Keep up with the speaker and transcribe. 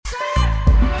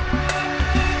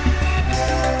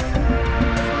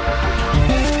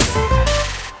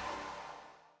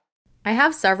I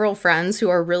have several friends who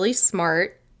are really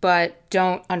smart but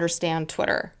don't understand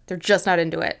Twitter. They're just not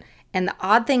into it. And the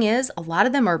odd thing is, a lot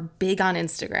of them are big on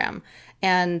Instagram.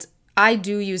 And I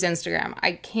do use Instagram.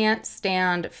 I can't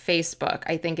stand Facebook.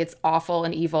 I think it's awful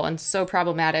and evil and so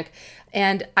problematic.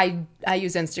 And I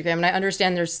use Instagram, and I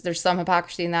understand there's some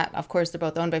hypocrisy in that. Of course, they're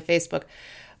both owned by Facebook.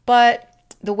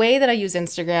 But the way that I use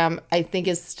Instagram, I think,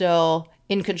 is still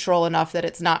in control enough that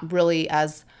it's not really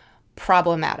as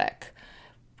problematic.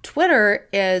 Twitter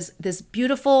is this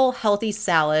beautiful, healthy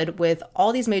salad with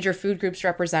all these major food groups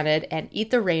represented, and eat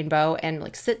the rainbow and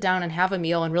like sit down and have a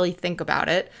meal and really think about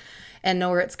it and know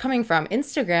where it's coming from.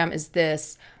 Instagram is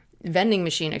this vending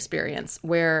machine experience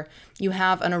where you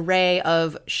have an array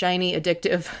of shiny,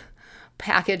 addictive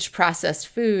packaged processed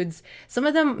foods. Some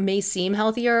of them may seem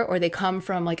healthier or they come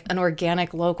from like an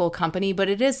organic local company, but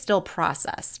it is still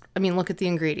processed. I mean, look at the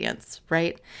ingredients,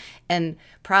 right? And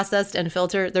processed and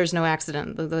filtered, there's no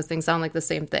accident. Those things sound like the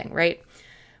same thing, right?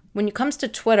 When it comes to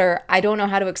Twitter, I don't know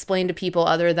how to explain to people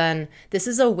other than this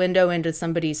is a window into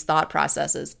somebody's thought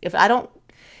processes. If I don't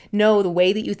know the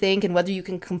way that you think and whether you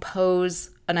can compose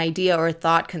an idea or a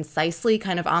thought concisely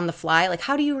kind of on the fly, like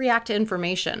how do you react to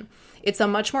information? It's a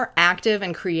much more active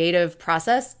and creative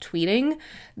process, tweeting,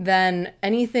 than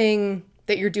anything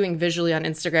that you're doing visually on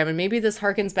Instagram. And maybe this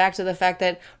harkens back to the fact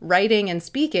that writing and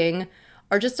speaking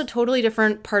are just a totally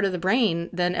different part of the brain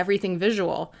than everything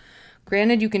visual.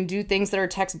 Granted, you can do things that are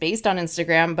text-based on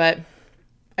Instagram, but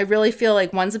I really feel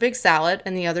like one's a big salad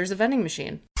and the other's a vending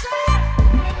machine.